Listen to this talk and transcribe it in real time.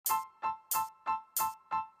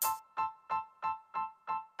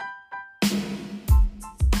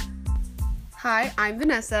Hi, I'm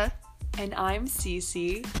Vanessa. And I'm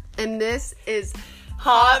Cece. And this is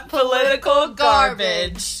Hot Political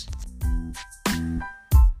Garbage.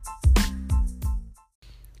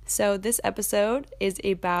 So this episode is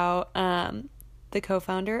about the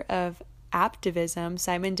co-founder of Apptivism,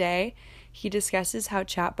 Simon Day. He discusses how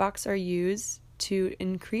chatbots are used to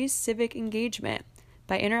increase civic engagement.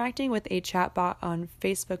 By interacting with a chatbot on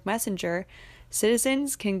Facebook Messenger,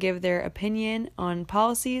 citizens can give their opinion on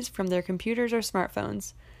policies from their computers or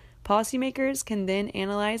smartphones. Policymakers can then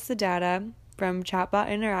analyze the data from chatbot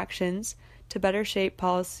interactions to better shape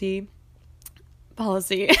policy.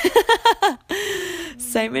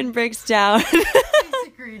 Simon breaks down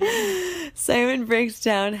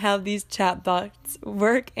how these chatbots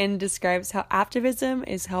work and describes how Apptivism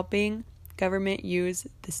is helping government use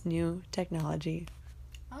this new technology.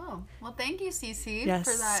 Oh, well, thank you, Cece, yes,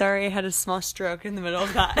 for that. Sorry, I had a small stroke in the middle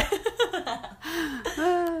of that.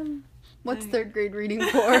 What's third grade reading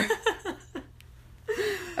for?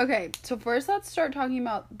 Okay, so first let's start talking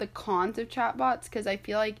about the cons of chatbots, because I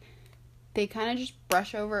feel like they kind of just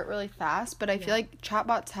brush over it really fast, but I feel like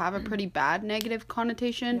chatbots have a pretty bad negative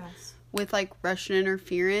connotation with, like, Russian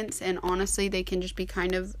interference, and honestly, they can just be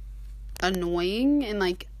kind of annoying and,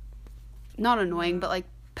 like, not annoying, but, like,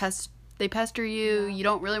 they pester you. You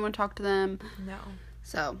don't really want to talk to them. No.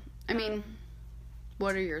 So, I mean,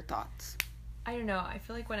 what are your thoughts? I don't know. I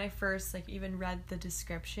feel like when I first, like, even read the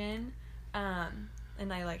description,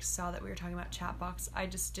 and I, like, saw that we were talking about chatbots, I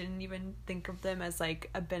just didn't even think of them as,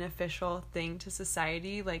 like, a beneficial thing to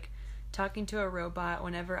society. Like, talking to a robot,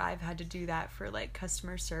 whenever I've had to do that for, like,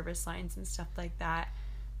 customer service lines and stuff like that,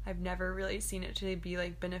 I've never really seen it to be,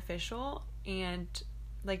 like, beneficial. And,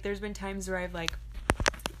 like, there's been times where I've, like,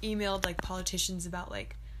 emailed, like, politicians about,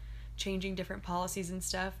 like, changing different policies and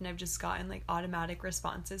stuff, and I've just gotten, like, automatic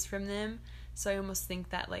responses from them. So I almost think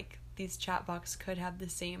that, like, these chatbots could have the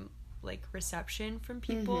same, like, reception from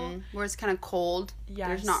people. Where it's kind of cold. Yes.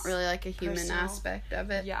 There's not really, like, a human Personal aspect of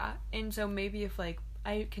it. Yeah. And so maybe if, like,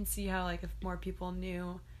 I can see how, like, if more people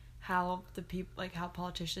knew how how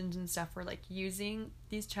politicians and stuff were, like, using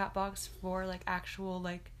these chatbots for, like, actual,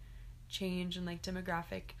 like, change and, like,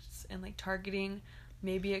 demographics and, like, targeting,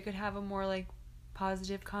 maybe it could have a more, like,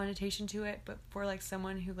 positive connotation to it. But for, like,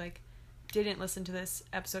 someone who, like, didn't listen to this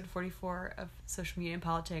episode 44 of Social Media and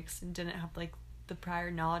Politics and didn't have, like, the prior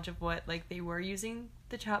knowledge of what, like, they were using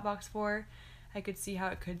the chatbots for, I could see how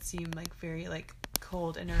it could seem, like, very, like,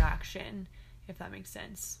 cold interaction, if that makes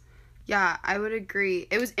sense. Yeah, I would agree.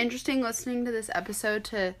 It was interesting listening to this episode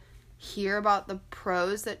to hear about the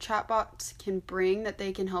pros that chatbots can bring, that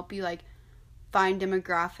they can help you, like, find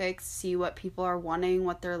demographics, see what people are wanting,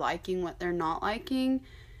 what they're liking, what they're not liking.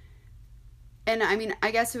 And, I mean,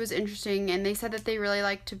 I guess it was interesting, and they said that they really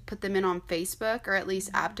like to put them in on Facebook, or at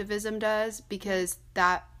least Apptivism does, because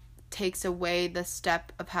that takes away the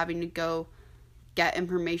step of having to go get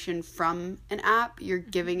information from an app. You're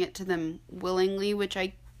giving it to them willingly, which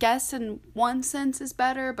I guess in one sense is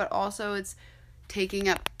better, but also it's taking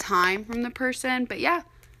up time from the person. But yeah,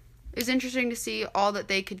 it was interesting to see all that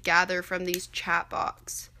they could gather from these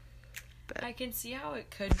chatbots. But I can see how it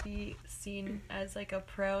could be seen as, like, a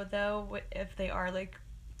pro, though, if they are, like,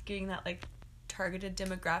 getting that, like, targeted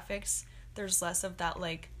demographics. There's less of that,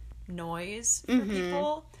 like, noise for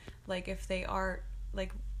people. Like, if they are,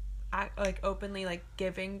 like, openly, like,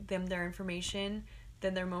 giving them their information,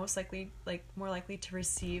 then they're most likely, like, more likely to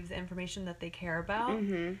receive the information that they care about.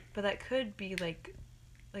 But that could be, like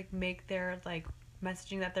make their, like,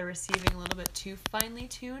 messaging that they're receiving a little bit too finely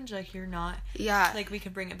tuned. Like, you're not, like, we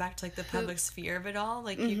could bring it back to, like, the public sphere of it all.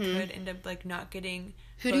 Like, you could end up, like, not getting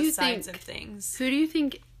both sides of things. Who do you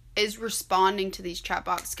think is responding to these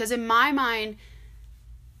chatbots? Because in my mind,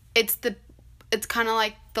 it's kind of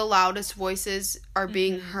like the loudest voices are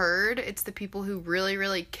being heard. It's the people who really,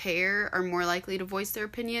 really care are more likely to voice their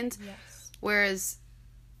opinions. Yes. Whereas,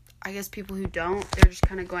 I guess people who don't, they're just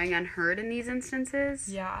kind of going unheard in these instances.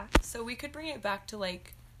 Yeah. So we could bring it back to,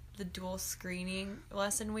 like, the dual screening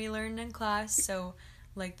lesson we learned in class. So,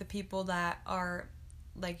 like, the people that are,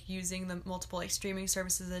 like, using the multiple, like, streaming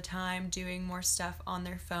services at a time, doing more stuff on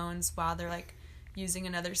their phones while they're, like, using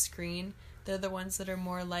another screen, they're the ones that are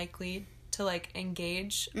more likely to, like,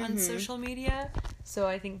 engage on social media. So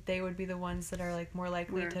I think they would be the ones that are, like, more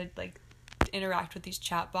likely to, like, interact with these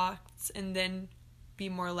chatbots and then be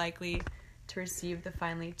more likely to receive the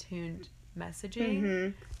finely tuned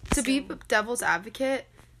messaging. To be devil's advocate,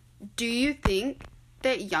 do you think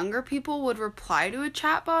that younger people would reply to a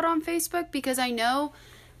chatbot on Facebook? Because I know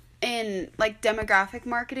in, like, demographic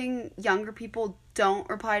marketing, younger people don't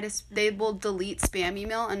reply to, they will delete spam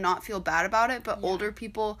email and not feel bad about it, but older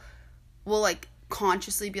people will, like,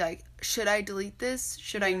 consciously be like, should I delete this?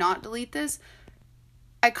 Should I not delete this?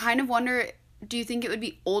 I kind of wonder, do you think it would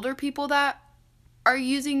be older people that are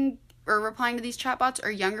using or replying to these chatbots,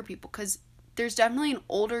 or younger people? Because there's definitely an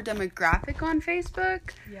older demographic on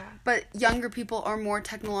Facebook. Yeah. But younger people are more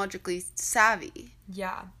technologically savvy.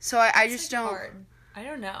 Yeah. So I just don't... hard. I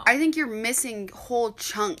don't know. I think you're missing whole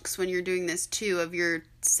chunks when you're doing this, too, of your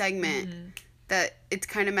segment. Mm-hmm. That it's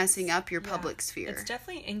kind of messing up your public sphere. It's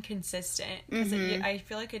definitely inconsistent. Because I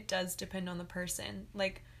feel like it does depend on the person.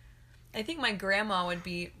 Like, I think my grandma would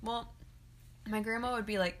be... Well, my grandma would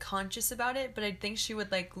be, like, conscious about it. But I think she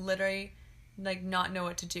would, like, literally... like, not know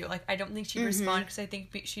what to do. Like, I don't think she'd respond because I think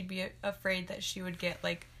she'd be afraid that she would get,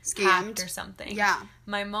 like, scammed, hacked or something. Yeah.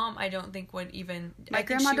 My mom, I don't think would even... My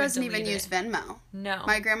grandma doesn't even use Venmo. No.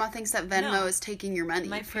 My grandma thinks that Venmo is taking your money,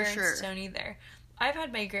 my for sure. My parents don't either. I've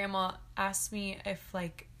had my grandma ask me if,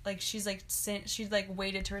 like she's, like, she'd, like,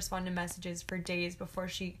 waited to respond to messages for days before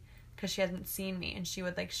because she hadn't seen me, and she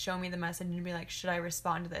would, like, show me the message and be like, should I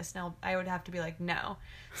respond to this? Now, I would have to be like, no.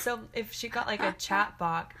 So, if she got, like, a chat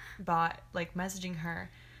bot, like, messaging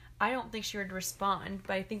her, I don't think she would respond,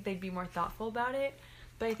 but I think they'd be more thoughtful about it.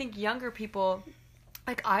 But I think younger people,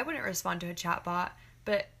 like, I wouldn't respond to a chat bot,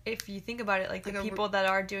 but if you think about it, like the people that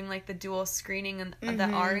are doing, like, the dual screening and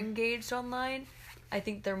that are engaged online, I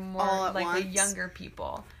think they're more, like, the younger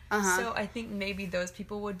people. So I think maybe those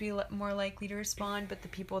people would be more likely to respond, but the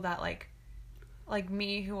people that, like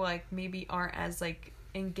me, who, like, maybe aren't as, like,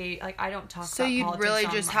 engaged, like, I don't talk about politics So you'd really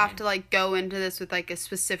online. just have to, like, go into this with, like, a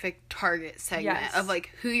specific target segment of,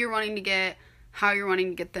 like, who you're wanting to get, how you're wanting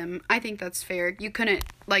to get them. I think that's fair. You couldn't,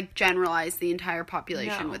 like, generalize the entire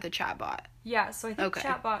population with a chatbot. Yeah, so I think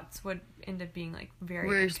chatbots would end up being, like,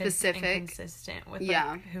 very specific and consistent with,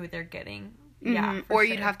 like, who they're getting. Mm-hmm. Yeah, or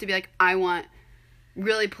you'd have to be like, I want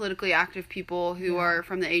really politically active people who are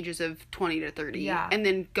from the ages of 20 to 30. Yeah. And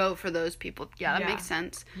then go for those people. Yeah, that makes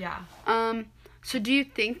sense. Yeah. So do you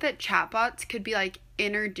think that chatbots could be, like,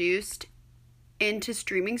 introduced into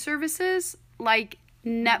streaming services? Like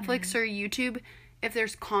Netflix or YouTube, if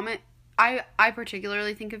there's I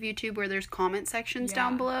particularly think of YouTube where there's comment sections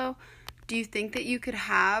down below. Do you think that you could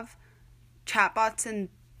have chatbots in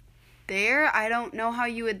there? I don't know how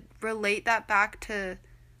you would relate that back to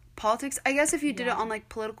politics. I guess if you did it on, like,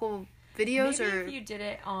 political videos. Maybe or if you did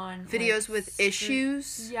it on videos, like, with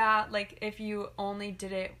issues. Yeah, like if you only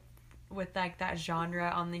did it with, like, that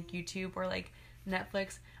genre on, like, YouTube or, like,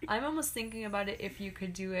 Netflix. I'm almost thinking about it if you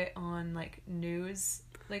could do it on, like, news,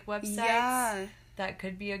 like, websites. Yeah. That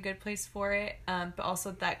could be a good place for it, but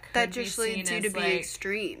also that just leads you to be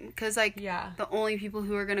extreme, because, like, the only people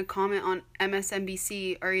who are going to comment on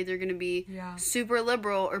MSNBC are either going to be super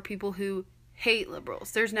liberal or people who hate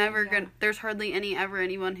liberals. There's there's hardly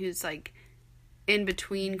anyone who's, like, in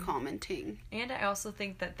between commenting. And I also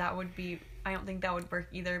think that would be, I don't think that would work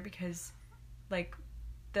either, because, like,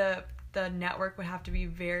 the network would have to be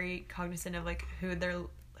very cognizant of, like,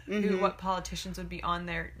 what politicians would be on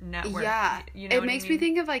their network. Yeah. You know, it makes me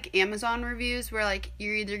think of, like, Amazon reviews, where, like,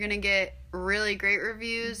 you're either going to get really great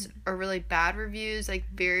reviews or really bad reviews. Like,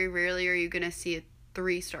 very rarely are you going to see a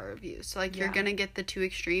 3-star review. So, like, you're going to get the two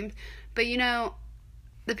extremes. But, you know,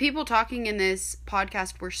 the people talking in this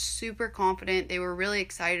podcast were super confident. They were really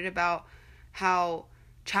excited about how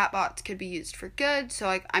chatbots could be used for good. So,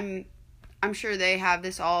 like, I'm sure they have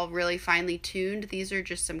this all really finely tuned. These are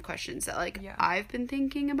just some questions that, like, I've been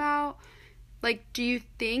thinking about. Like, do you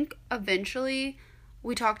think eventually,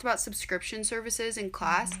 we talked about subscription services in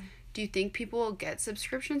class. Do you think people will get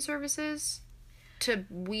subscription services to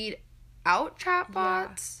weed out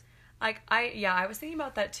chatbots? Like, I was thinking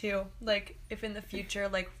about that too. Like, if in the future,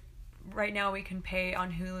 like, right now we can pay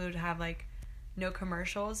on Hulu to have, like, no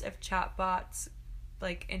commercials. If chatbots,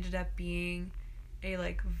 like, ended up being a,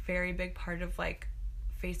 like, very big part of, like,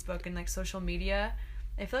 Facebook and, like, social media,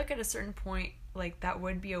 I feel like at a certain point, like, that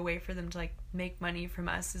would be a way for them to, like, make money from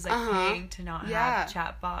us, is, like, paying to not have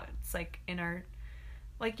chatbots, like, in our,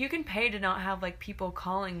 like, you can pay to not have, like, people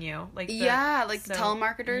calling you, like, the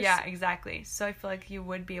telemarketers. Yeah, exactly. So I feel like you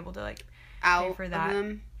would be able to, like, pay for that.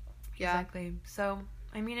 Them. Yeah, exactly. So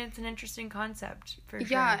I mean, it's an interesting concept for sure.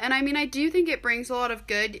 Yeah, and I mean, I do think it brings a lot of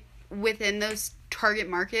good within those target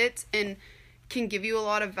markets and can give you a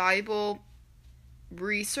lot of valuable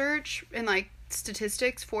research and, like,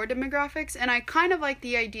 statistics for demographics. And I kind of like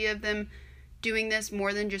the idea of them doing this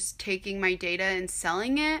more than just taking my data and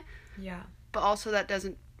selling it. Yeah. But also that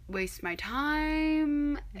doesn't waste my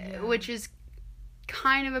time, which is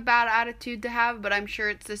kind of a bad attitude to have, but I'm sure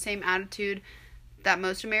it's the same attitude that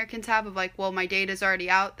most Americans have of, like, well, my data's already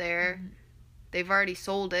out there. They've already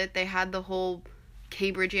sold it. They had the whole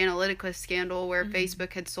Cambridge Analytica scandal where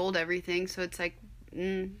Facebook had sold everything. So it's like,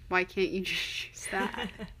 why can't you just use that?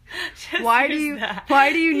 Why do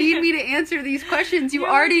you need me to answer these questions? You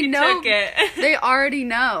already know. They already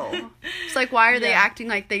know. It's like, why are they acting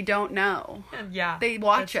like they don't know? Yeah. They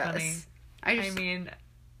watch us. Funny. I mean,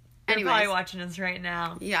 they're probably watching us right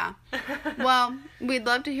now. Yeah. Well, we'd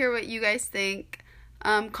love to hear what you guys think.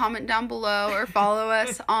 Comment down below or follow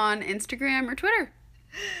us on Instagram or Twitter.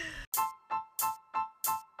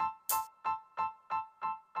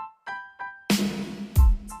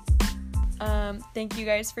 Thank you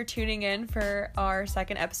guys for tuning in for our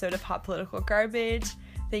second episode of Hot Political Garbage.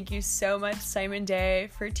 Thank you so much, Simon Day,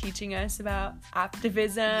 for teaching us about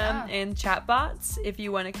activism and chatbots. If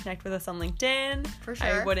you want to connect with us on LinkedIn, for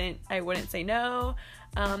sure, I wouldn't say no.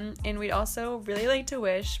 And we'd also really like to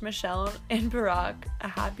wish Michelle and Barack a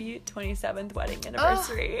happy 27th wedding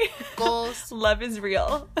anniversary. Goals. Love is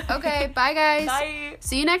real. Okay, bye guys. Bye.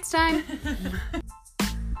 See you next time.